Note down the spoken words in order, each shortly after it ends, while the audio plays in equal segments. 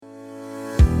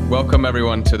Welcome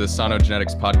everyone to the Sano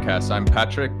Genetics Podcast. I'm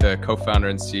Patrick, the co-founder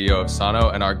and CEO of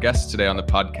Sano, and our guest today on the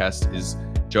podcast is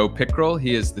Joe Pickrell.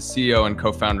 He is the CEO and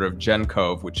co-founder of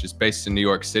Gencove, which is based in New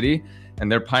York City,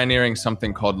 and they're pioneering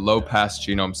something called low-pass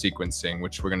genome sequencing,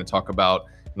 which we're going to talk about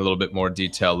in a little bit more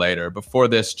detail later. Before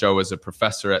this, Joe was a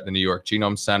professor at the New York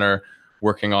Genome Center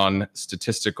working on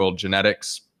statistical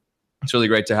genetics. It's really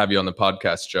great to have you on the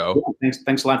podcast, Joe. Yeah,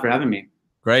 thanks a lot for having me.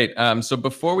 Great. So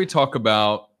before we talk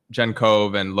about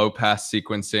Gencove and low-pass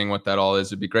sequencing, what that all is,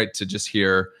 it'd be great to just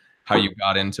hear how you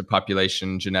got into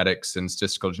population genetics and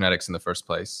statistical genetics in the first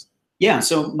place. Yeah,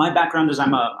 so my background is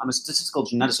I'm a statistical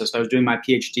geneticist. I was doing my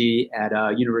PhD at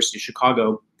University of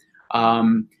Chicago,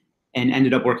 and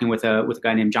ended up working with a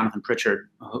guy named Jonathan Pritchard,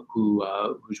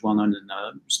 who's well known in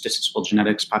the statistical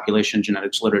genetics, population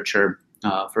genetics literature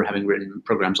for having written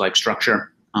programs like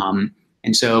Structure.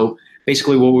 And so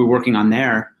basically what we were working on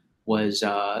there was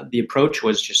the approach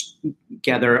was just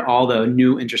gather all the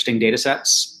new interesting data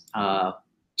sets,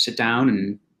 sit down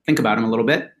and think about them a little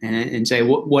bit and say,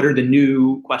 what are the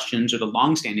new questions or the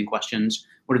long-standing questions?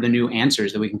 What are the new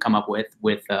answers that we can come up with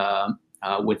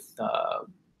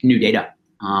new data?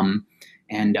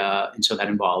 And so that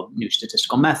involved new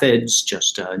statistical methods,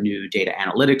 just new data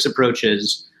analytics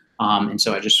approaches. And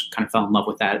so I just kind of fell in love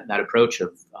with that approach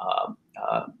of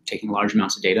taking large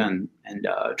amounts of data and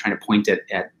trying to point it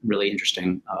at really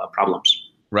interesting problems.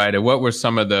 Right. And what were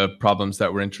some of the problems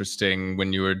that were interesting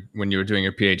when you were doing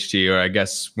your PhD, or I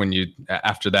guess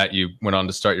after that you went on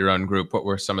to start your own group? What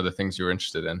were some of the things you were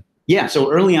interested in? Yeah.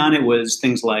 So early on, it was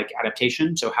things like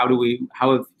adaptation. So how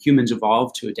have humans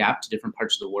evolved to adapt to different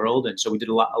parts of the world? And so we did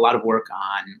a lot of work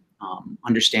on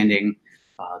understanding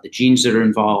the genes that are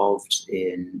involved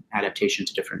in adaptation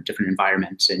to different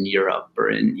environments in Europe or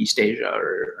in East Asia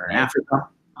or in Africa.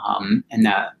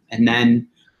 And then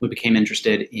we became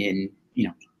interested in,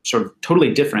 sort of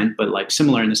totally different, but like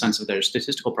similar in the sense of their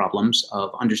statistical problems of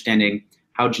understanding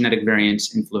how genetic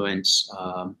variants influence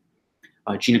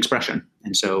gene expression,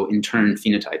 and so in turn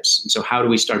phenotypes. And so how do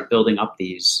we start building up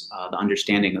the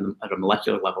understanding at a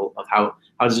molecular level of how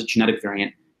does a genetic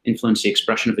variant influence the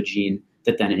expression of a gene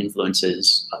that then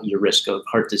influences your risk of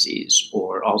heart disease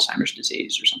or Alzheimer's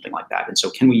disease or something like that. And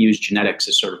so can we use genetics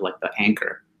as sort of like the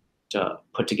anchor to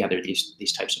put together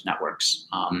these types of networks?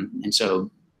 And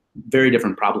so very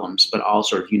different problems, but all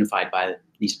sort of unified by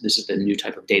this is the new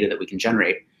type of data that we can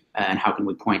generate, and how can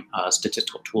we point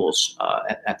statistical tools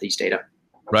at these data?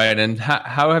 Right. And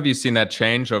how have you seen that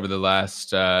change over the last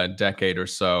decade or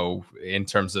so in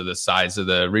terms of the size of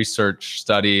the research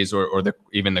studies or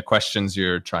even the questions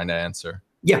you're trying to answer?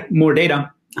 Yeah, more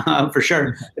data, for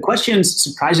sure. The questions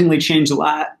surprisingly change a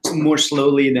lot more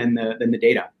slowly than the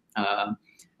data.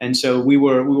 And so we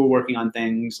were working on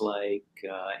things like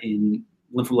in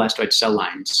lymphoblastoid cell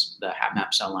lines, the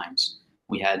HapMap cell lines.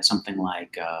 We had something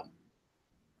like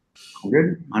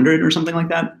 100 or something like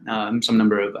that, some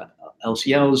number of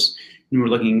LCLs. And we're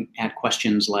looking at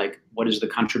questions like, what is the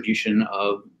contribution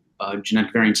of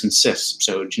genetic variants in cysts?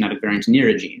 So genetic variants near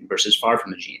a gene versus far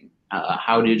from a gene.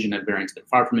 How do genetic variants that are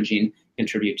far from a gene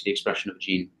contribute to the expression of a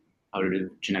gene? How do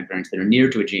genetic variants that are near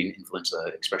to a gene influence the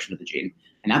expression of the gene?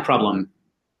 And that problem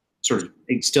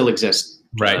it still exists.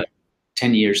 Right.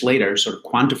 10 years later, sort of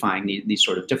quantifying these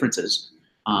sort of differences.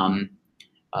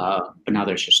 But now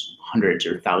there's just hundreds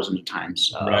or thousands of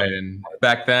times. Right. And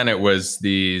back then it was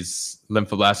these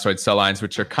lymphoblastoid cell lines,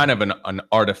 which are kind of an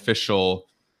artificial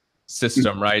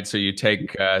system, right? So you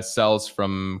take cells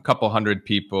from a couple hundred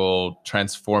people,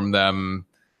 transform them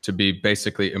to be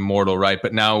basically immortal, right?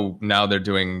 But now they're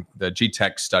doing the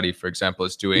GTEC study, for example,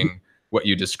 is doing what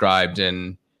you described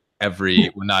in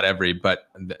not every, but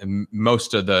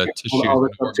most of the tissues. All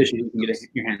the tissues you can get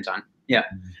your hands on. Yeah.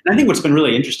 And I think what's been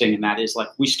really interesting in that is like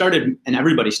we started, and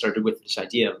everybody started with this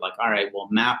idea of like, all right, we'll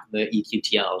map the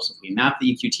eQTLs. If we map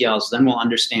the eQTLs, then we'll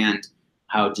understand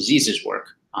how diseases work.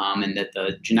 And that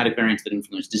the genetic variants that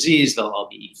influence disease, they'll all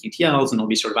be eQTLs, and it'll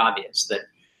be sort of obvious that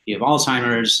you have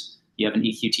Alzheimer's, you have an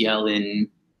eQTL in,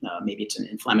 maybe it's an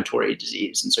inflammatory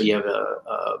disease. And so you have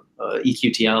a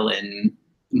eQTL in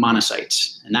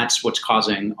monocytes, and that's what's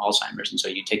causing Alzheimer's. And so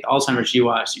you take the Alzheimer's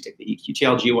GWAS, you take the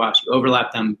eQTL GWAS, you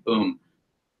overlap them, boom,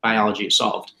 biology is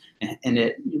solved. And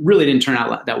it really didn't turn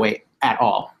out that way at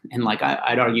all. And like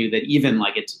I'd argue that even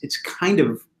like it's kind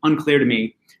of unclear to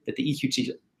me that the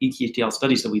eQTL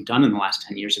studies that we've done in the last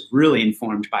 10 years have really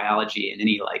informed biology in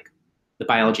any like the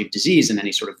biology of disease in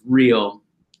any sort of real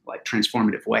like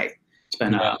transformative way. It's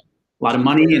been a lot of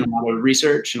money and a lot of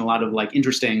research and a lot of like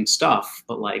interesting stuff,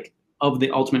 but like of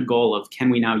the ultimate goal of can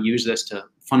we now use this to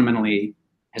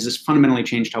has this fundamentally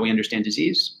changed how we understand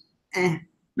disease?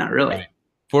 Not really.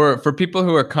 For people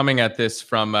who are coming at this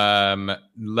from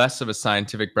less of a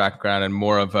scientific background and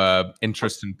more of a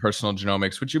interest in personal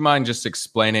genomics, would you mind just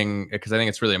explaining, because I think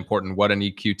it's really important, what an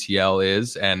eQTL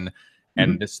is and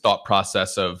this thought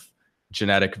process of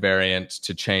genetic variant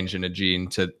to change in a gene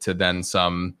to then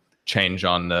some change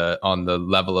on the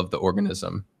level of the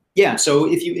organism? Yeah.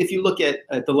 So if you look at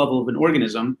the level of an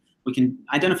organism, we can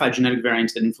identify genetic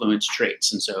variants that influence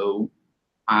traits. And so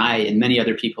I and many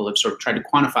other people have sort of tried to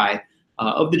quantify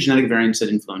of the genetic variants that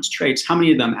influence traits, how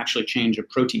many of them actually change a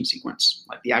protein sequence,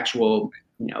 like the actual,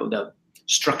 the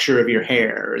structure of your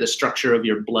hair or the structure of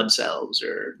your blood cells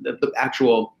or the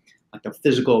actual, like the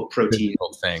physical protein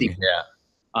thing. sequence.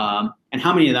 Yeah. And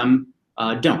how many of them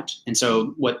don't. And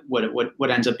so what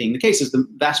ends up being the case is the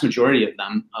vast majority of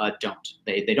them don't.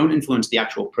 They don't influence the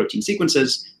actual protein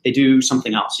sequences. They do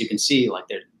something else. You can see like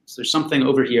there's something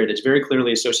over here that's very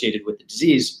clearly associated with the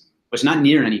disease, but it's not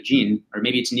near any gene, or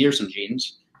maybe it's near some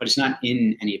genes, but it's not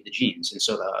in any of the genes. And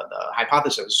so the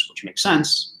hypothesis, which makes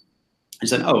sense, is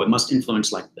that, oh, it must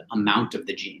influence like the amount of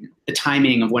the gene, the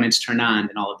timing of when it's turned on,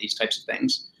 and all of these types of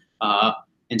things.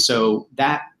 And so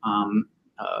that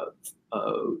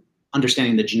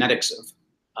understanding the genetics of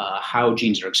how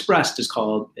genes are expressed is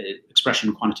called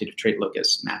expression quantitative trait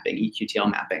locus mapping, eQTL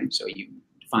mapping. So you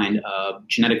find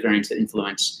genetic variants that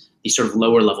influence these sort of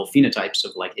lower level phenotypes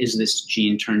of like, is this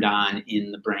gene turned on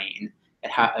in the brain?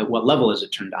 At what level is it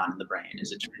turned on in the brain?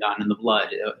 Is it turned on in the blood?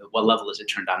 At what level is it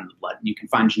turned on in the blood? And you can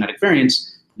find genetic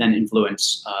variants then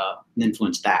influence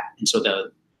that. And so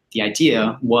the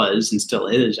idea was, and still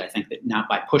is, I think, that now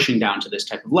by pushing down to this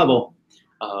type of level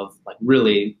of like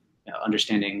really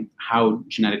understanding how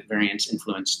genetic variants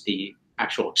influence the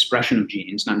actual expression of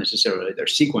genes, not necessarily their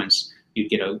sequence, you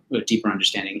get a deeper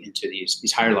understanding into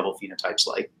these higher level phenotypes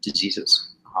like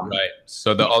diseases. Right.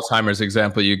 So the Alzheimer's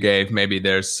example you gave, maybe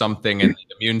there's something in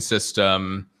the immune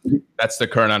system. That's the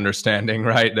current understanding,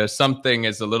 right? There's something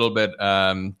is a little bit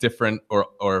different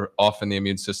or off in the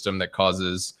immune system that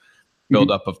causes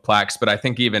buildup of plaques. But I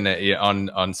think even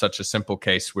on such a simple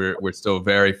case, we're still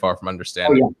very far from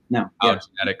understanding how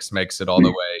genetics makes it all the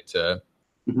way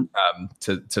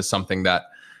to something that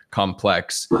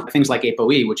complex. Things like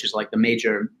ApoE, which is like the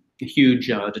major, huge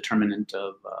determinant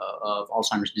of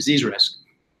Alzheimer's disease risk.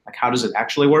 Like, how does it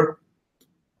actually work?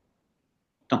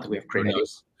 Don't think we have great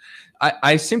ideas.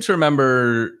 I seem to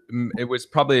remember it was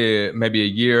probably maybe a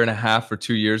year and a half or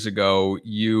 2 years ago,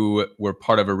 you were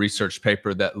part of a research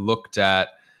paper that looked at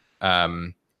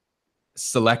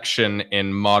selection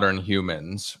in modern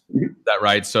humans. Is that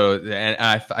right? So, and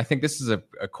I think this is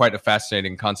quite a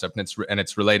fascinating concept, and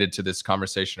it's related to this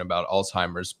conversation about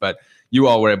Alzheimer's. But you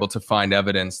all were able to find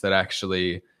evidence that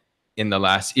actually, even in the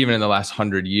last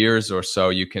 100 years or so,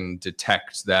 you can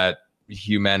detect that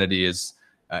humanity is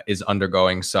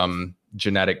undergoing some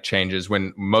genetic changes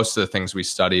when most of the things we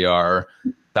study are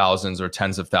thousands or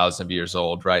tens of thousands of years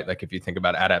old, right? Like if you think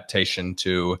about adaptation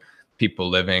to people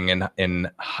living in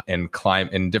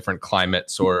different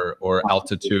climates or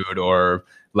altitude, or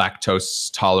lactose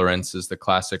tolerance is the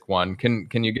classic one.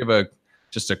 Can you give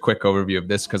just a quick overview of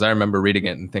this? Because I remember reading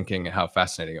it and thinking how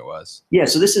fascinating it was. Yeah,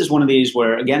 so this is one of these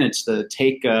where, again, it's the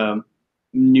take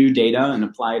new data and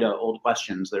apply to old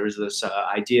questions. There was this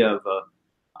idea of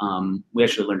we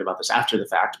actually learned about this after the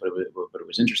fact, but it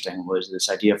was interesting, was this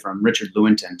idea from Richard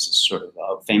Lewontin, sort of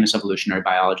a famous evolutionary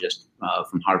biologist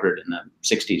from Harvard in the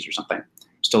 60s or something.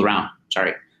 Still around,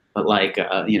 sorry. But like,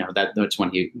 that's when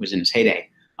he was in his heyday.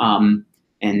 And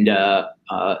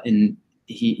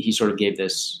he sort of gave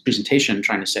this presentation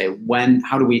trying to say,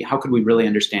 how could we really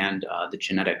understand the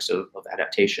genetics of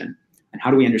adaptation? And how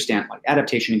do we understand, like,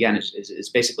 adaptation, again, is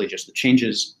basically just the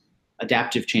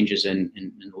adaptive changes in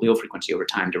allele frequency over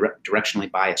time,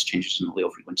 directionally biased changes in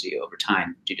allele frequency over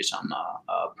time due to some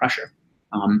pressure.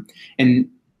 And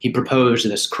he proposed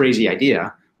this crazy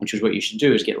idea, which is what you should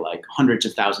do is get like hundreds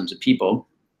of thousands of people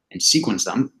and sequence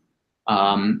them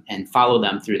and follow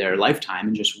them through their lifetime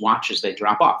and just watch as they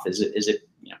drop off. Is it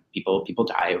people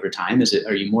die over time?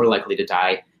 Are you more likely to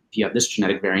die if you have this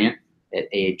genetic variant at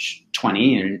age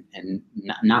 20 and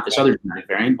not this other genetic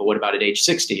variant, but what about at age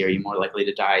 60? Are you more likely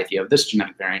to die if you have this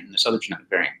genetic variant and this other genetic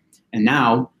variant? And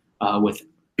now with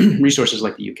resources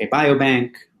like the UK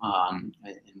Biobank, and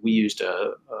we used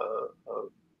a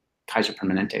Kaiser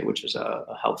Permanente, which is a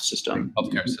healthcare system,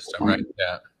 right?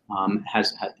 Yeah,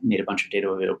 has made a bunch of data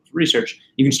available for research.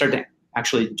 You can start to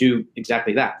actually do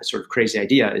exactly that. The sort of crazy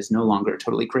idea is no longer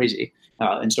totally crazy.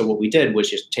 And so what we did was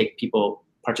just take people,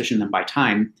 partition them by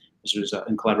time. This was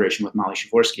in collaboration with Molly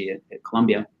Shivorsky at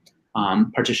Columbia,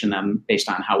 partition them based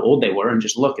on how old they were and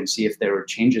just look and see if there were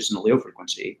changes in allele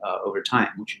frequency over time,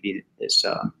 which would be this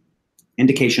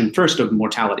indication first of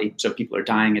mortality. So people are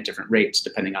dying at different rates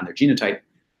depending on their genotype,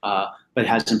 but it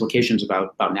has implications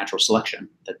about natural selection,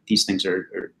 that these things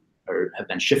have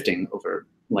been shifting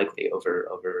likely over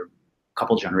a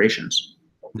couple generations.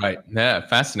 Right. Yeah.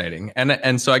 Fascinating.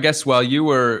 And so I guess while you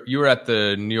were at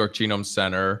the New York Genome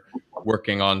Center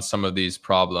working on some of these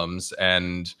problems,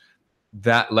 and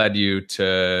that led you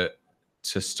to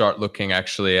start looking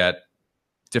actually at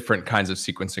different kinds of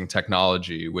sequencing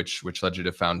technology, which led you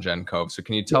to found Gencove. So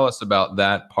can you tell us about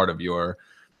that part of your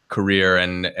career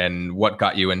and what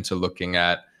got you into looking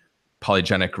at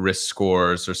polygenic risk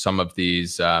scores or some of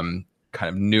these kind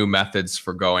of new methods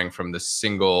for going from the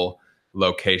single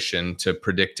location to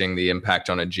predicting the impact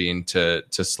on a gene to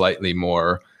slightly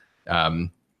more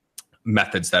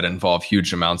methods that involve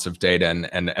huge amounts of data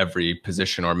and every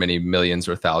position or many millions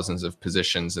or thousands of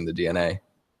positions in the DNA?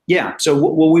 Yeah. So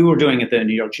what we were doing at the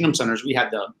New York Genome Center is we had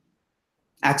the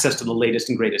access to the latest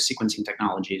and greatest sequencing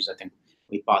technologies. I think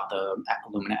we bought the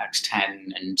Illumina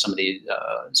X10 and some of these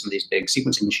big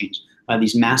sequencing machines,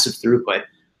 these massive throughput.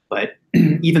 But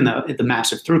even the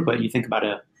massive throughput, you think about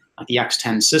the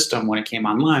X10 system when it came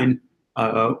online,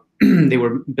 they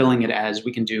were billing it as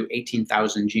we can do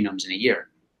 18,000 genomes in a year.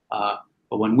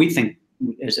 But when we think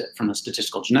from a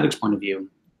statistical genetics point of view,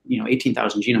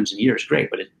 18,000 genomes in a year is great,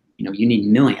 but you need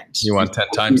millions. You want 10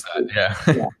 times that,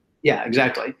 yeah. Yeah,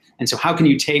 exactly. And so how can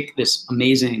you take this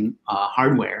amazing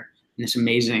hardware and this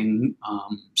amazing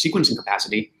sequencing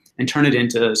capacity and turn it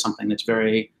into something that's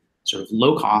very sort of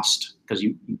low cost? Because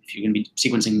if you're going to be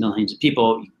sequencing millions of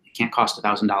people, it can't cost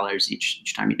 $1,000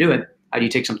 each time you do it. How do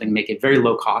you take something and make it very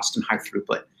low cost and high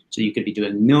throughput? So you could be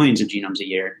doing millions of genomes a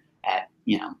year at,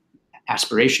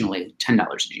 aspirationally $10 a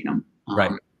genome.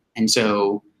 Right. And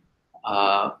so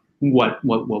what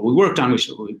we worked on,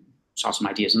 we saw some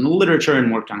ideas in the literature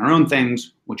and worked on our own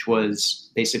things, which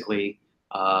was basically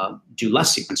do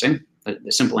less sequencing.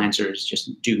 The simple answer is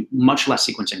just do much less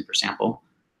sequencing per sample,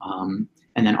 and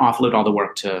then offload all the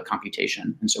work to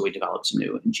computation. And so we developed some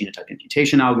new genotype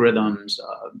imputation algorithms,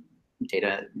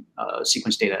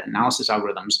 sequence data analysis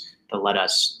algorithms that let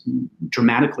us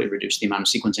dramatically reduce the amount of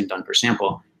sequencing done per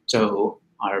sample. So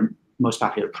our most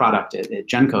popular product at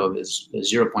Gencove is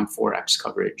 0.4x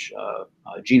coverage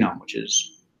genome, which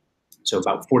is so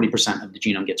about 40% of the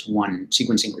genome gets one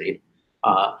sequencing read.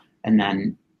 And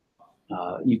then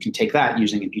you can take that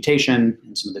using imputation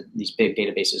and some of these big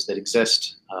databases that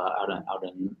exist out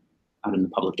in the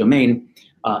public domain,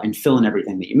 and fill in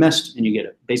everything that you missed, and you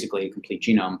get basically a complete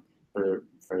genome for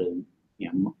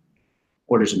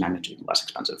orders of magnitude less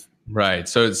expensive. Right.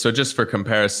 So just for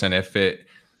comparison,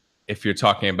 if you're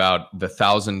talking about the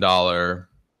 $1,000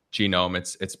 genome,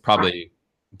 it's probably,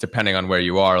 depending on where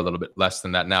you are, a little bit less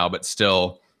than that now, but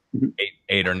still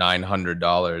 $800 or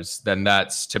 $900. Then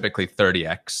that's typically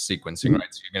 30x sequencing, right?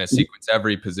 So you're going to sequence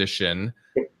every position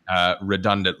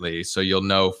redundantly, so you'll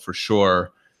know for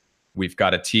sure we've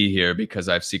got a T here because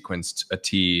I've sequenced a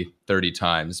T 30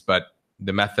 times. But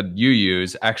the method you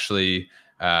use, actually,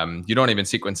 you don't even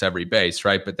sequence every base,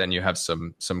 right? But then you have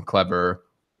some clever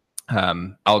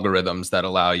algorithms that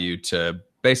allow you to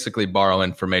basically borrow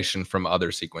information from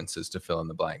other sequences to fill in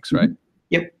the blanks, right?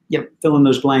 Yep. Fill in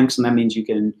those blanks, and that means you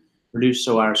can reduce.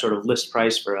 So our sort of list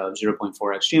price for a 0.4x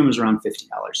genome is around $50.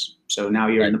 So now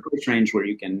you're in the price range where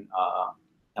you can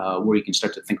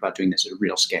start to think about doing this at a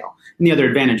real scale. And the other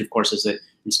advantage, of course, is that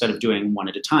instead of doing one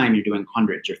at a time, you're doing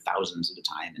hundreds or thousands at a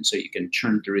time, and so you can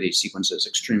churn through these sequences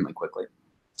extremely quickly.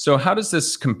 So how does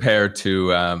this compare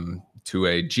to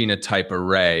a genotype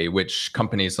array, which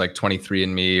companies like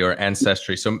 23andMe or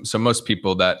Ancestry, so most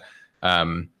people that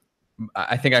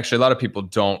I think actually a lot of people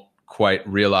don't quite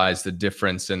realize the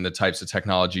difference in the types of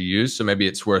technology used. So maybe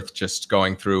it's worth just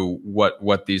going through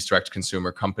what these direct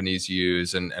consumer companies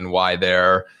use and why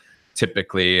they're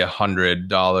typically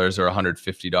 $100 or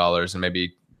 $150, and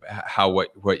maybe how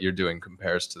what you're doing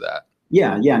compares to that.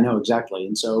 Yeah, no, exactly.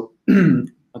 And so $1,000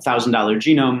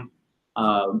 genome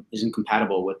isn't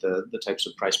compatible with the types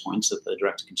of price points that the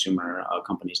direct-to-consumer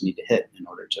companies need to hit in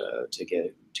order to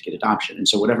get adoption. And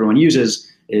so what everyone uses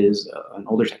is an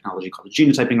older technology called a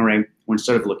genotyping array. Where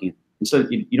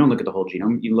you don't look at the whole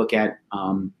genome, you look at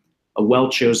a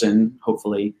well-chosen,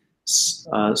 hopefully,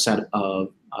 set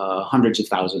of hundreds of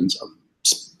thousands of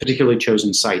particularly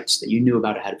chosen sites that you knew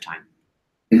about ahead of time.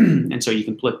 And so you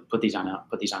can put these on a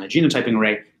genotyping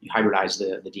array. You hybridize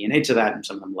the DNA to that, and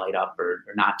some of them light up or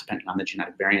not, depending on the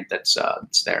genetic variant that's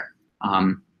there.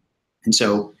 And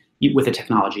so with a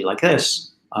technology like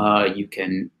this, you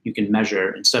can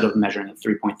measure, instead of measuring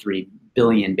 3.3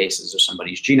 billion bases of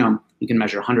somebody's genome, you can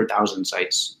measure 100,000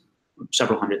 sites,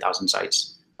 several 100,000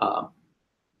 sites,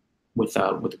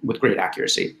 with great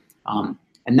accuracy.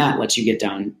 And that lets you get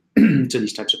down to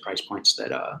these types of price points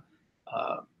that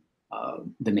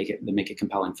make it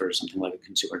compelling for something like a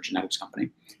consumer genetics company.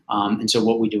 And so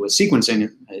what we do with sequencing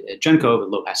at Gencove,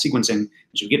 and low-pass sequencing,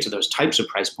 is we get to those types of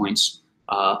price points,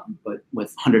 but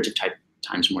with hundreds of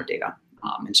times more data.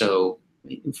 And so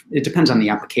it depends on the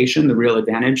application. The real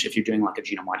advantage, if you're doing like a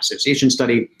genome-wide association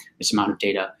study, this amount of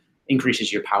data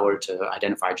increases your power to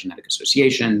identify genetic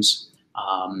associations.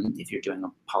 If you're doing a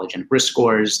polygenic risk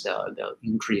scores, the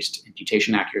increased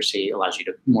imputation accuracy allows you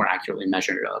to more accurately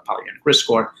measure a polygenic risk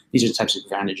score. These are the types of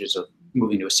advantages of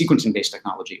moving to a sequencing-based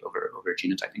technology over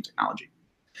genotyping technology.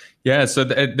 Yeah, so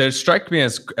there strike me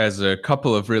as a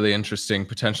couple of really interesting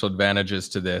potential advantages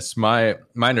to this. My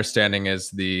understanding is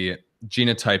the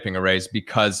genotyping arrays,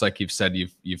 because like you've said,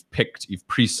 you've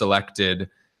pre-selected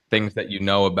things that you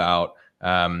know about.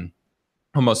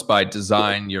 Almost by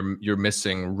design, you're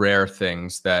missing rare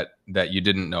things that you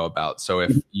didn't know about. So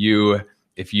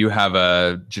if you have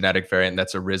a genetic variant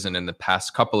that's arisen in the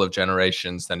past couple of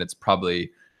generations, then it's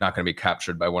probably not going to be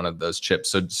captured by one of those chips.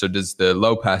 So does the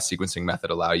low pass sequencing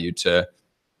method allow you to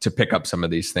pick up some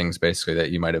of these things basically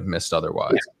that you might have missed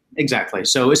otherwise? Yeah, exactly.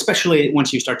 So especially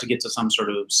once you start to get to some sort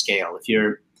of scale, if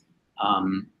you're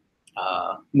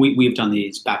we've done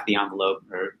these back of the envelope,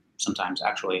 or sometimes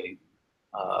actually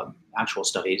actual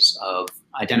studies of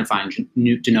identifying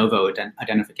de novo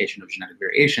identification of genetic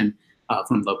variation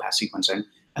from low-pass sequencing.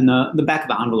 And the back of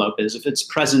the envelope is if it's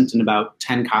present in about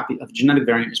 10 copies, if a genetic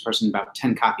variant is present in about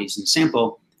 10 copies in the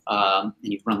sample, and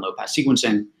you've run low-pass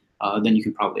sequencing, then you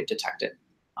can probably detect it.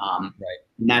 Right.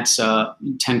 And that's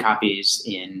 10 copies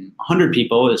in 100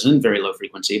 people isn't very low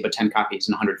frequency, but 10 copies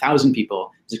in 100,000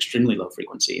 people is extremely low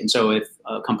frequency. And so if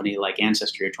a company like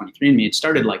Ancestry or 23andMe had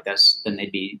started like this, then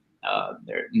they'd be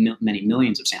there are many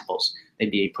millions of samples.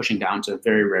 They'd be pushing down to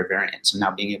very rare variants, and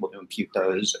now being able to impute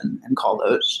those and call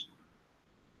those.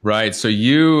 Right. So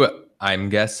you, I'm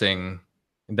guessing,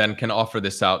 then can offer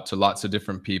this out to lots of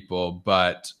different people,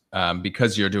 but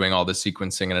because you're doing all the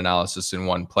sequencing and analysis in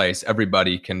one place,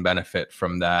 everybody can benefit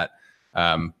from that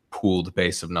pooled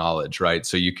base of knowledge, right?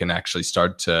 So you can actually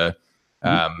start to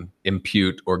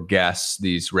impute or guess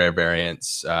these rare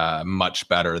variants much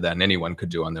better than anyone could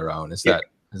do on their own. Is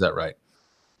that right?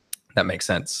 That makes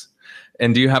sense.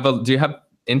 And do you have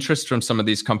interest from some of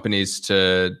these companies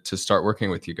to start working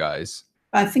with you guys?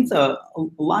 I think a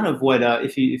lot of what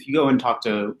if you go and talk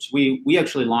to, so we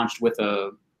actually launched with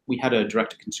we had a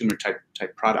direct to consumer type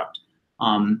product,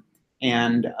 and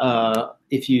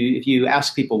if you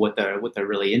ask people what they're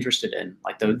really interested in,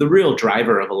 like the real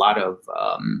driver of a lot of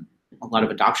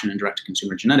adoption in direct to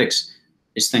consumer genetics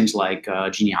is things like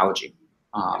genealogy.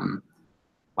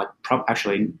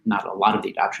 Actually not a lot of the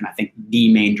adoption. I think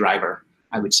the main driver,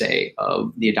 I would say,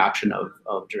 of the adoption of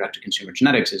direct to consumer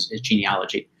genetics is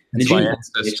genealogy. That's why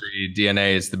Ancestry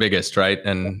DNA is the biggest, right?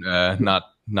 And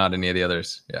not any of the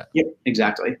others. Yeah. Yep,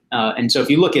 exactly. And so if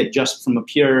you look at just from a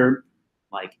pure,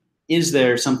 like, is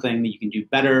there something that you can do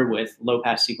better with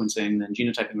low-pass sequencing than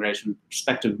genotyping arrays from the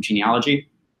perspective of genealogy?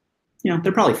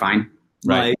 They're probably fine.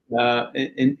 Right.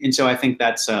 And so I think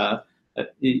that's there's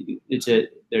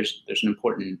an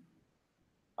important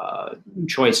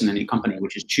choice in any company,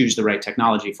 which is choose the right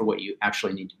technology for what you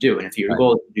actually need to do. And if your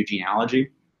goal is to do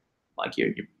genealogy, like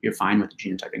you're fine with the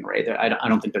genotyping array. I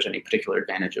don't think there's any particular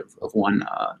advantage of one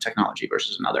technology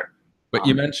versus another. But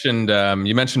you mentioned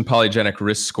polygenic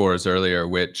risk scores earlier,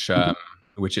 which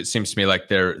it seems to me like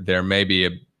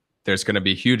there's going to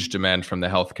be huge demand from the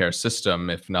healthcare system,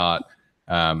 if not,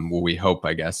 we hope,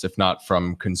 I guess, if not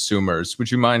from consumers. Would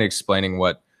you mind explaining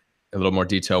a little more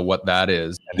detail what that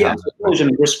is? Yeah,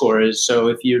 polygenic risk score is, so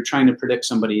if you're trying to predict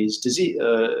somebody's disease,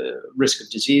 risk of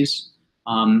disease,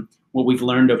 what we've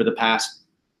learned over the past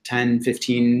 10,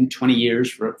 15, 20 years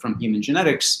from human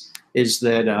genetics is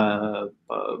that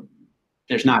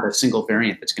there's not a single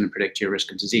variant that's going to predict your risk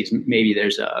of disease. Maybe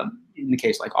there's in the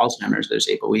case like Alzheimer's, there's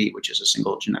ApoE, which is a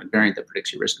single genetic variant that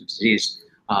predicts your risk of disease.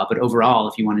 But overall,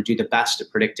 if you want to do the best at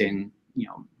predicting,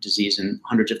 disease in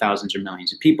hundreds of thousands or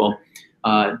millions of people,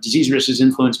 disease risk is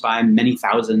influenced by many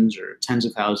thousands or tens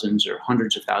of thousands or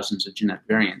hundreds of thousands of genetic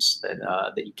variants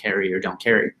that you carry or don't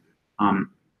carry.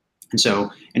 And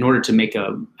so in order to make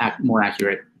a more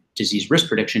accurate disease risk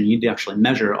prediction, you need to actually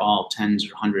measure all tens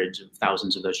or hundreds of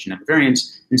thousands of those genetic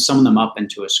variants and sum them up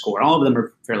into a score. All of them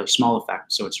are fairly small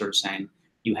effects. So it's sort of saying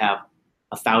you have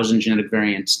 1,000 genetic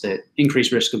variants that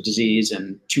increase risk of disease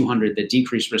and 200 that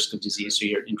decrease risk of disease, so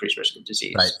your increased risk of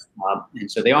disease. Right. And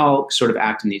so they all sort of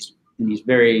act in these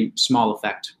very small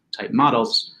effect type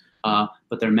models,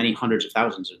 but there are many hundreds of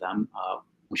thousands of them,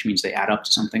 which means they add up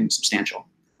to something substantial.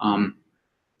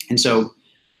 And so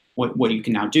what you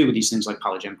can now do with these things like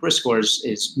polygenic risk scores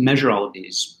is measure all of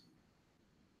these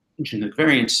genetic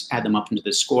variants, add them up into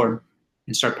this score,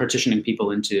 and start partitioning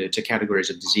people into categories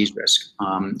of disease risk.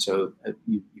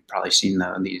 You've probably seen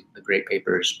the great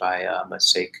papers by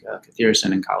Sake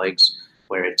Kathirison and colleagues,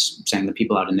 where it's saying the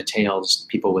people out in the tails,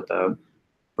 people with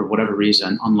for whatever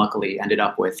reason, unluckily ended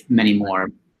up with many more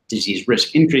disease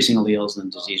risk increasing alleles than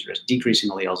disease risk decreasing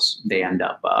alleles. They end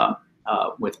up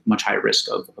with much higher risk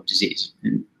of disease,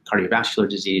 and cardiovascular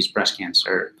disease, breast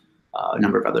cancer, a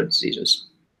number of other diseases.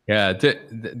 Yeah,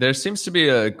 there seems to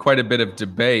be quite a bit of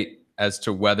debate as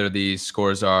to whether these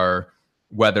scores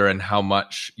whether and how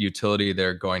much utility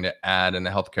they're going to add in the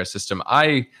healthcare system.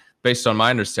 Based on my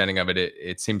understanding of it,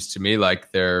 it seems to me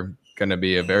like they're going to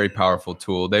be a very powerful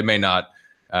tool. They may not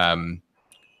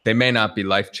be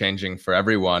life-changing for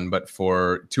everyone, but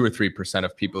for 2 or 3%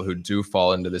 of people who do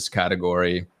fall into this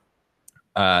category,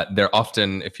 they're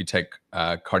often, if you take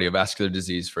cardiovascular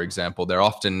disease, for example, they're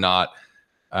often not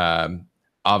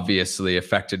obviously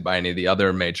affected by any of the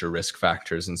other major risk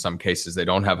factors. In some cases, they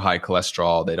don't have high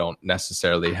cholesterol. They don't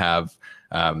necessarily have,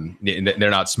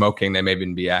 they're not smoking. They may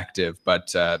even be active.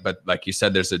 But like you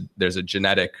said, there's a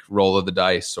genetic roll of the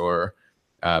dice or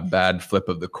a bad flip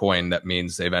of the coin that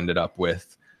means they've ended up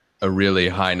with a really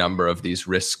high number of these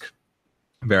risk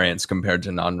variants compared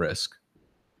to non-risk.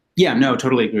 Yeah, no,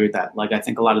 totally agree with that. Like, I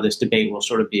think a lot of this debate will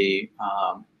sort of be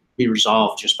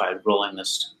resolved just by rolling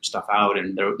this stuff out,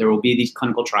 and there will be these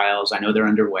clinical trials. I know they're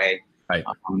underway, right.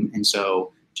 And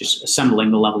so just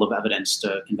assembling the level of evidence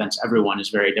to convince everyone is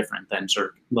very different than sort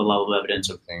of the level of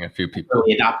evidence of a few people,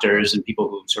 early adopters and people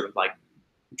who sort of like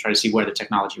try to see where the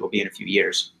technology will be in a few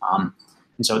years.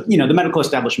 And so, the medical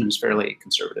establishment is fairly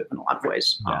conservative in a lot of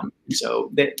ways. Yeah. And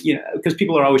so that, because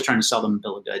people are always trying to sell them a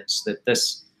bill of goods that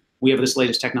we have this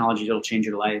latest technology that'll change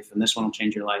your life, and this one will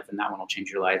change your life, and that one will change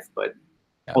your life. But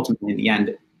ultimately, in the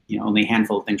end, only a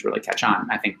handful of things really catch on.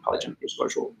 I think polygenic risk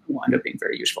scores will end up being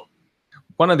very useful.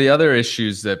 One of the other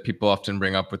issues that people often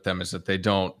bring up with them is that they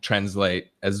don't translate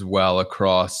as well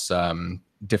across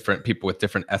different people with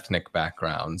different ethnic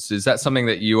backgrounds. Is that something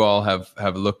that you all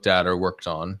have looked at or worked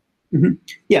on? Mm-hmm.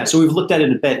 Yeah, so we've looked at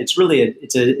it a bit. It's really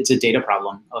it's a data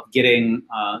problem of getting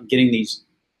these.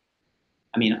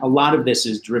 I mean, a lot of this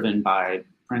is driven by,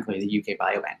 frankly, the UK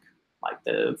Biobank, like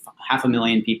the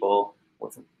 500,000 people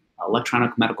with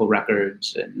electronic medical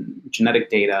records and genetic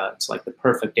data. It's like the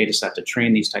perfect data set to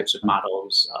train these types of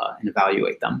models and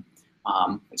evaluate them.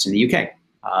 It's in the UK.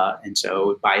 And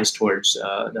so biased towards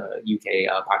the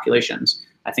UK populations.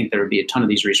 I think there would be a ton of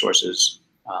these resources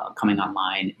coming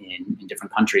online in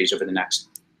different countries over the next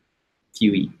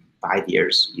 5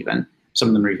 years even. Some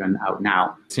of them are even out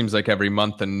now. It seems like every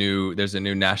month there's a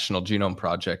new national genome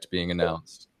project being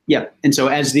announced. Yeah, and so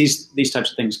as these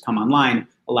types of things come online,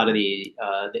 a lot of the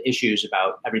issues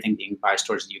about everything being biased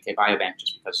towards the UK Biobank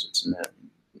just because it's in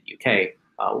the UK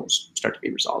will start to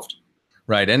be resolved.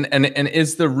 Right, and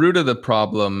is the root of the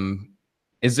problem,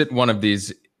 is it one of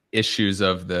these issues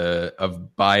of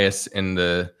bias in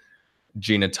the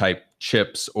genotype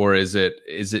chips, or is it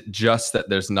just that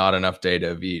there's not enough data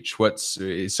of each?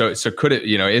 So could it,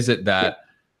 is it that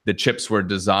the chips were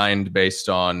designed based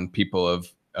on people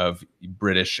of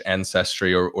British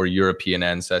ancestry or European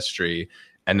ancestry,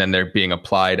 and then they're being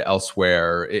applied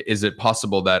elsewhere? Is it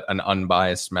possible that an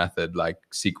unbiased method like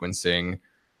sequencing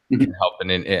can help?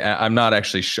 And I'm not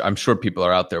actually sure. I'm sure people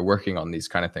are out there working on these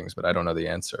kind of things, but I don't know the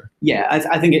answer. Yeah,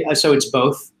 I think so. It's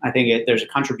both. I think there's a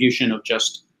contribution of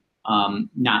just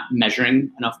not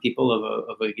measuring enough people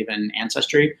of a given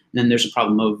ancestry. And then there's a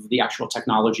problem of the actual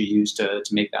technology used to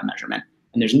make that measurement.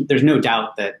 And there's no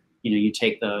doubt that, you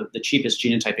take the cheapest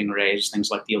genotyping arrays, things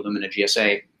like the Illumina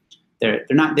GSA, they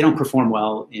don't perform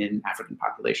well in African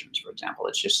populations, for example.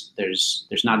 It's just, there's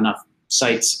not enough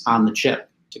sites on the chip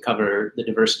to cover the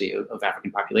diversity of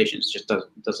African populations. It just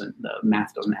the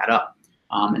math doesn't add up.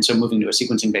 And so moving to a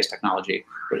sequencing-based technology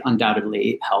would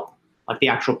undoubtedly help. Like the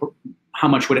actual, how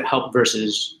much would it help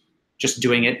versus just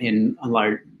doing it in a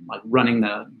large, like running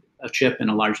a chip in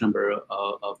a large number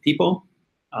of people?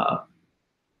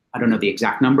 I don't know the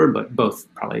exact number, but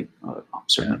both probably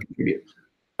certainly contribute.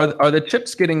 Are the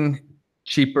chips getting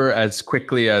cheaper as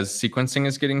quickly as sequencing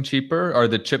is getting cheaper? Are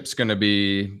the chips going to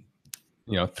be,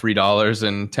 $3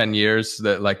 in 10 years,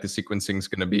 that like the sequencing is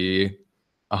going to be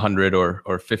 100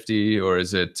 or 50, or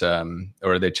is it, or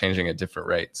are they changing at different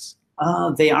rates?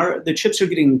 The chips are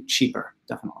getting cheaper,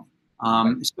 definitely,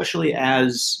 especially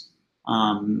as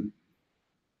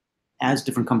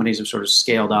different companies have sort of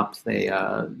scaled up.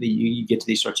 You get to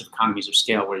these sorts of economies of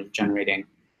scale where you're generating,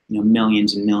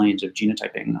 millions and millions of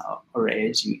genotyping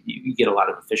arrays. You get a lot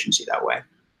of efficiency that way.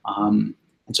 And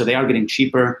so they are getting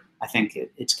cheaper. I think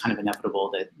it's kind of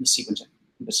inevitable that the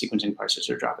sequencing prices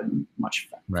are dropping much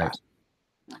faster.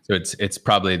 So it's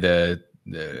probably the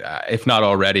if not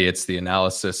already, it's the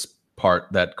analysis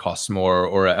part that costs more,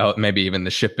 or maybe even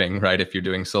the shipping, right? If you're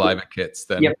doing saliva kits,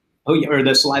 then yep. Oh yeah, or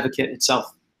the saliva kit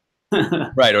itself.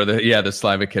 Right, or the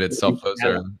saliva kit itself. Those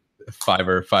are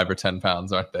 5 or 10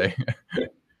 pounds, aren't they?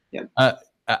 Yeah.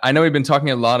 I know we've been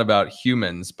talking a lot about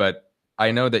humans, but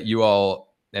I know that you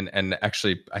all, and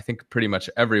actually I think pretty much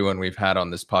everyone we've had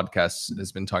on this podcast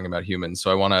has been talking about humans.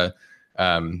 So I want to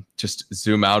just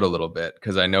zoom out a little bit,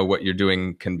 because I know what you're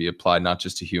doing can be applied not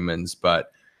just to humans,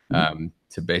 but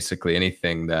to basically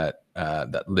anything that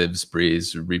lives,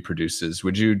 breathes, reproduces.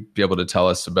 Would you be able to tell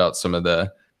us about some of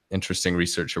the interesting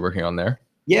research you're working on there?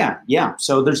 Yeah.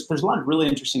 So there's a lot of really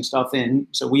interesting stuff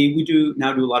so we do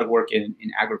now do a lot of work in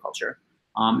agriculture.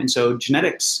 And so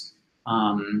genetics,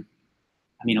 I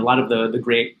mean, a lot of the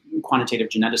great quantitative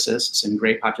geneticists and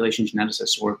great population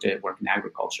geneticists work in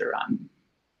agriculture on,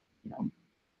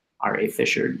 R.A.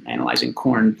 Fisher analyzing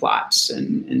corn plots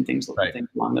and things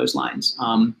along those lines.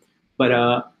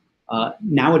 But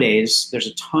nowadays, there's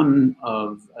a ton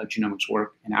of genomics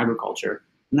work in agriculture.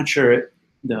 I'm not sure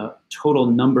the total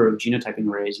number of genotyping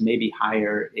arrays may be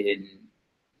higher in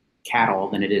cattle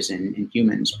than it is in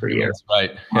humans per year.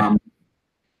 Right.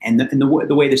 And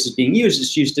the way this is being used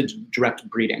is used to direct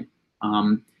breeding.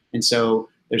 And so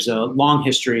there's a long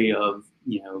history of,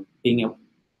 being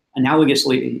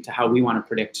analogously to how we want to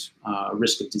predict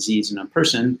risk of disease in a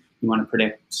person. You want to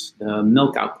predict the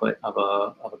milk output of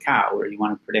a cow, or you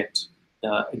want to predict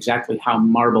exactly how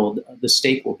marbled the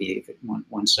steak will be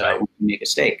once you make a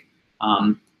steak.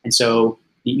 And so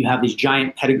you have these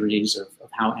giant pedigrees of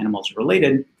how animals are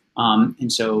related.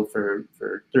 And so for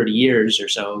 30 years or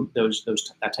so,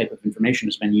 that type of information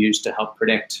has been used to help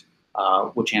predict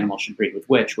which animal should breed with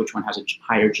which one has a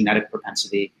higher genetic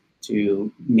propensity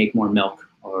to make more milk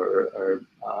or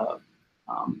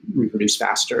reproduce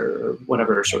faster, or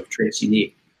whatever sort of traits you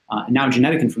need. And now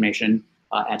genetic information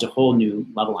adds a whole new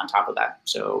level on top of that.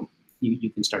 So you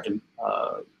can start to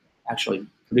actually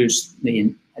produce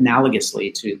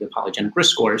analogously to the polygenic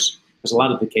risk scores, because a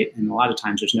lot of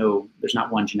times there's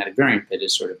not one genetic variant that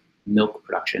is sort of milk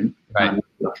production,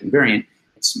 production variant.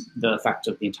 It's the effect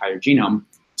of the entire genome.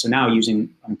 So now, using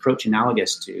an approach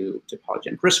analogous to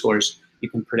polygenic risk scores, you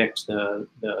can predict the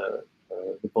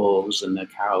bulls and the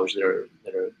cows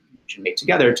that should mate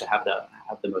together to have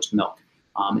the most milk.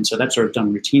 And so that's sort of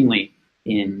done routinely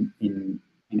in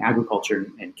agriculture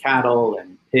and cattle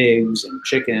and pigs and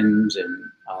chickens, and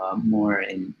more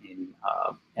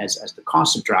as the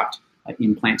costs have dropped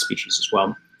in plant species as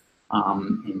well,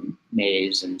 in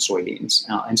maize and soybeans.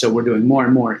 And so we're doing more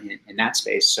and more in that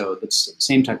space. So it's the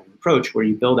same type of approach where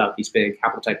you build out these big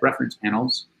haplotype reference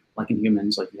panels, like in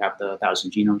humans, like you have the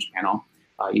 1,000 genomes panel.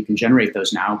 You can generate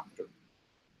those now at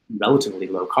relatively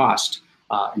low cost,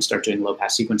 and start doing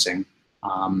low-pass sequencing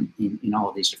in all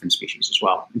of these different species as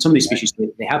well. And some of these species,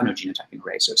 they have no genotyping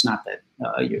array, so it's not that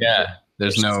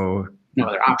there's no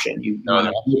other option. You want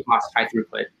a low-cost,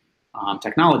 high-throughput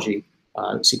technology.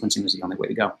 Sequencing is the only way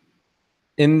to go.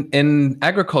 In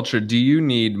agriculture, do you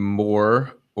need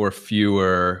more or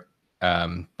fewer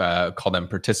call them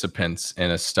participants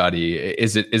in a study?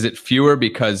 Is it fewer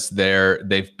because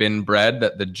they've been bred,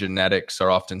 that the genetics are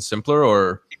often simpler,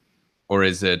 or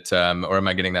is it or am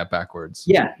I getting that backwards?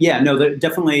 No, they're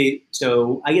definitely.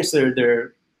 So I guess they're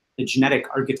the genetic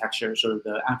architectures, or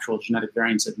the actual genetic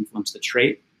variants that influence the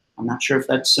trait. I'm not sure if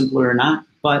that's simpler or not,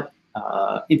 but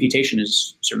imputation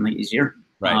is certainly easier,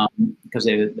 right? Because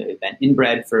they've been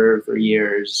inbred for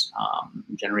years,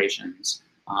 generations.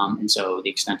 And so the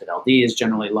extent of LD is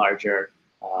generally larger.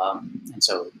 And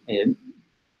so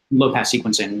low-pass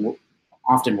sequencing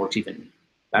often works even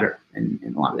better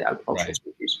in a lot of the agricultural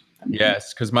species.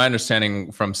 Yes, because my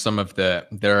understanding from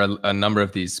there are a number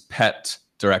of these pet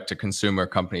direct-to-consumer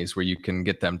companies where you can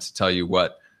get them to tell you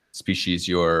what species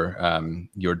your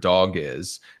dog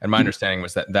is. And my understanding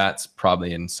was that that's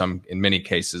probably in many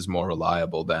cases more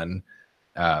reliable than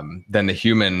the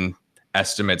human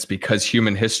estimates, because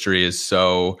human history is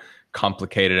so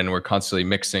complicated and we're constantly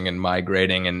mixing and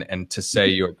migrating, and to say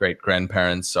your great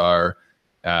grandparents are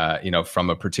from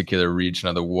a particular region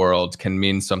of the world can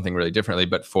mean something really differently.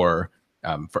 But for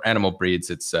animal breeds,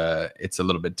 it's a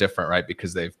little bit different, right?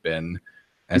 Because they've been,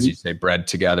 as you say, bred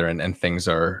together, and things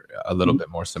are a little bit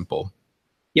more simple.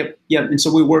 Yep. And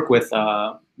so we work with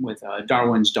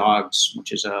Darwin's Dogs,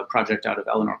 which is a project out of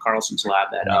Eleanor Carlson's lab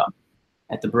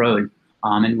at the Broad.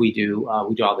 And we do all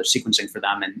the sequencing for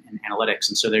them and analytics.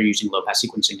 And so they're using low-pass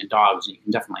sequencing in dogs, and you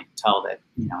can definitely tell that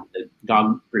the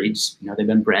dog breeds, they've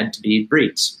been bred to be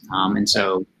breeds. And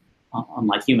so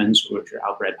unlike humans, which are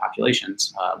outbred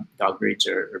populations, dog breeds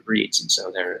are breeds, and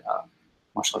so they're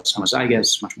much less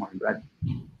homozygous, much more inbred.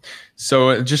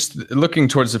 So just looking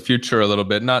towards the future a little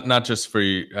bit, not just for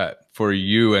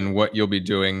you and what you'll be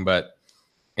doing, but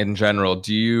in general,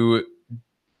 do you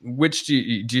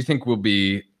think will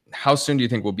be, how soon do you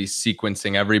think we'll be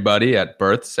sequencing everybody at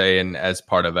birth, say, as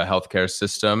part of a healthcare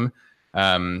system?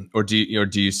 Or do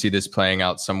you see this playing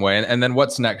out some way? And then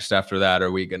what's next after that?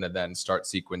 Are we going to then start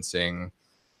sequencing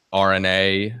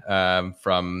RNA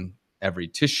from every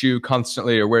tissue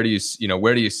constantly, or where do you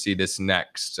see this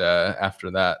next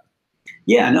after that?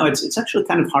 Yeah, no, it's actually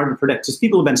kind of hard to predict, because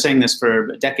people have been saying this for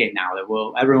a decade now,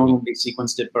 that everyone will be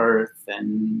sequenced at birth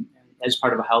and as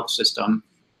part of a health system.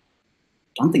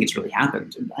 I don't think it's really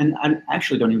happened, and I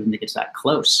actually don't even think it's that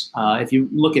close. If you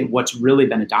look at what's really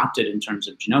been adopted in terms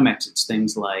of genomics, it's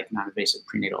things like non-invasive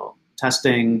prenatal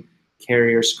testing,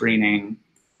 carrier screening,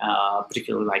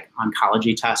 particularly like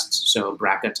oncology tests, so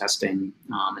BRCA testing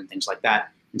and things like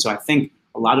that. And so I think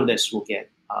a lot of this will get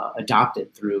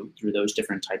adopted through those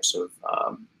different types of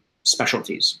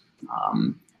specialties.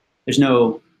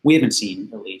 We haven't seen,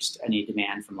 at least, any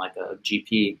demand from like a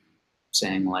GP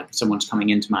saying, like, someone's coming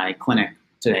into my clinic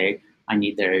today, I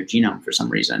need their genome for some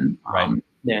reason. Right.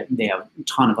 They have a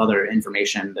ton of other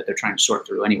information that they're trying to sort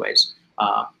through anyways.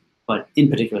 But in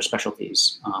particular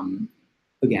specialties,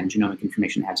 again, genomic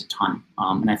information adds a ton.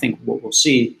 And I think what we'll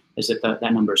see is that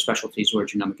that number of specialties where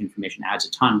genomic information adds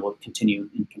a ton will continue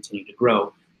to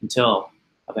grow until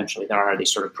eventually there are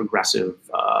these sort of progressive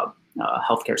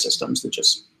healthcare systems that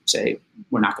just say,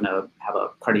 we're not going to have a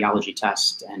cardiology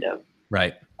test and a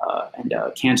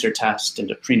cancer test and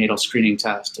a prenatal screening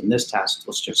test and this test.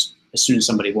 Let's just, as soon as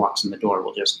somebody walks in the door,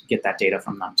 we'll just get that data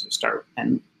from them to start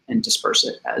and disperse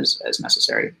it as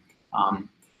necessary. But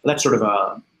that's sort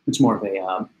of it's more of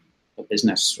a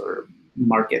business or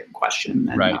market question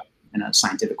than a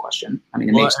scientific question. I mean,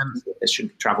 it makes sense that this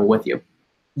should travel with you.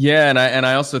 Yeah, and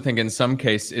I also think in some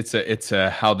case it's a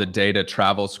how the data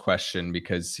travels question,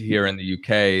 because here in the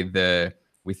UK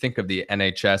we think of the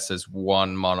NHS as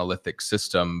one monolithic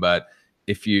system, but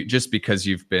just because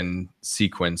you've been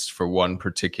sequenced for one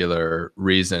particular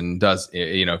reason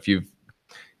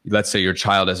let's say your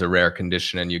child has a rare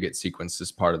condition and you get sequenced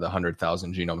as part of the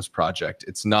 100,000 Genomes Project,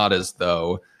 it's not as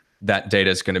though that data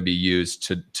is going to be used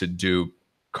to do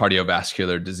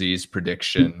cardiovascular disease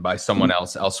prediction by someone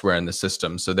else elsewhere in the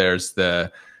system. So there's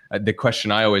the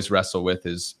question I always wrestle with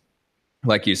is,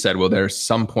 like you said, will there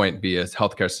some point be a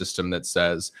healthcare system that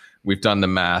says we've done the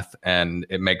math and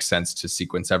it makes sense to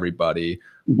sequence everybody,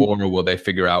 or will they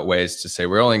figure out ways to say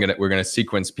we're going to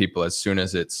sequence people as soon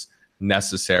as it's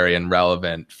necessary and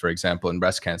relevant, for example, in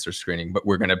breast cancer screening, but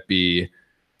we're going to be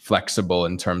flexible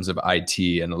in terms of IT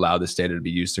and allow this data to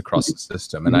be used across the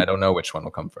system? And I don't know which one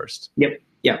will come first. Yep.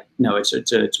 Yeah. No, it's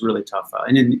really tough.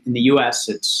 And in the US,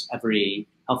 it's every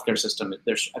healthcare system,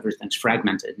 everything's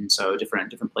fragmented. And so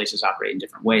different places operate in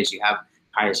different ways. You have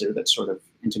Kaiser that's sort of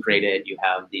integrated. You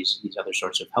have these other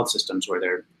sorts of health systems where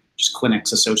they're just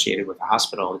clinics associated with a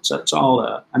hospital. It's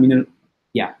all,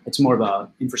 it's more of a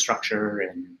infrastructure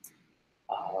and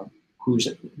who's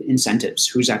incentives,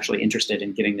 who's actually interested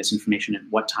in getting this information at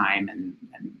what time, and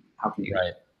how can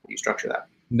you structure that?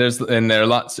 There are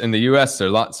lots in the US. There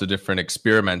are lots of different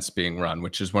experiments being run,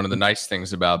 which is one of the nice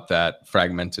things about that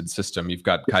fragmented system. You've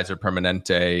got Kaiser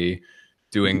Permanente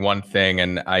doing one thing,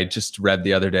 and I just read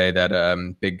the other day that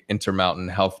big Intermountain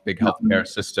healthcare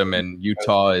system in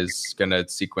Utah is going to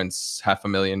sequence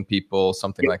 500,000 people,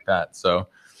 something like that. So,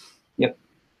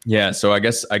 yeah. So I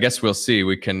guess we'll see.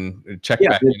 We can check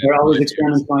back. There are always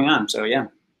experiments going on. So yeah.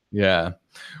 Yeah.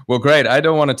 Well, great. I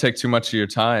don't want to take too much of your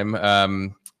time.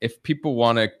 If people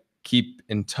want to keep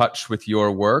in touch with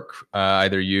your work,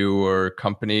 either you or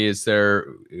company,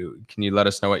 can you let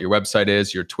us know what your website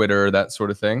is, your Twitter, that sort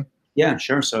of thing? Yeah,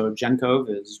 sure. So Gencove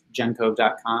is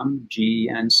gencove.com,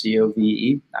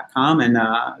 GNCOVE.com,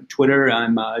 and Twitter,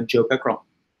 I'm Joe Pickrell.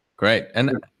 Great.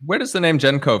 And where does the name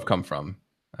Gencove come from?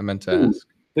 I meant to ask.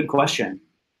 Good question.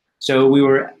 So we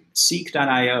were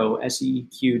seq.io,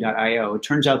 seq.io. It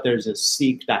turns out there's a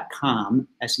seq.com,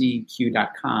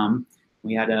 seq.com.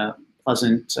 We had a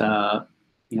pleasant,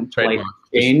 polite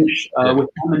exchange with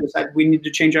them and decided we need to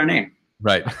change our name.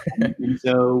 Right. And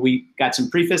so we got some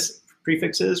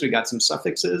prefixes, we got some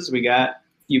suffixes, we got a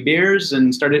few beers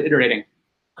and started iterating.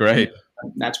 Great.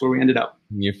 And that's where we ended up.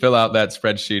 You fill out that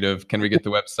spreadsheet of, can we get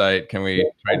the website? Can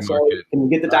we trademark it? Can we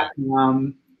get the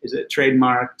 .com? Is it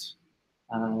trademarked?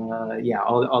 Yeah,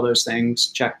 all those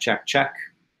things. Check. Does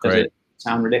Great. it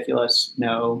sound ridiculous?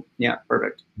 No. Yeah,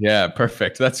 perfect. Yeah,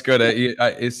 perfect. That's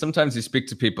good. Sometimes you speak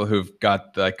to people who've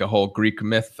got like a whole Greek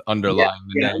myth underlying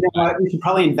the name. We should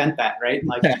probably invent that, right?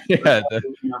 Like, Yeah,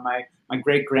 my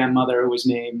great grandmother was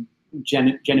named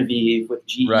Genevieve with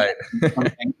G. Right.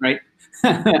 Something, right?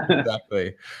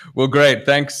 Exactly. Well, great.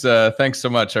 Thanks so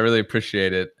much. I really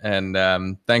appreciate it.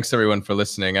 And thanks everyone for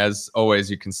listening. As always,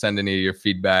 you can send any of your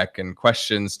feedback and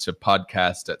questions to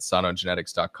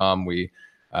podcast@sanogenetics.com. We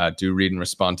do read and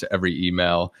respond to every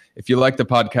email. If you like the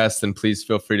podcast, then please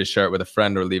feel free to share it with a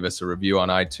friend or leave us a review on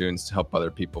iTunes to help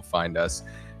other people find us.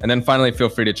 And then finally, feel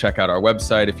free to check out our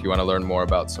website if you want to learn more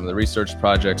about some of the research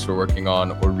projects we're working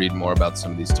on or read more about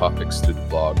some of these topics through the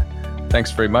blog. Thanks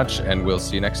very much, and we'll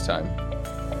see you next time.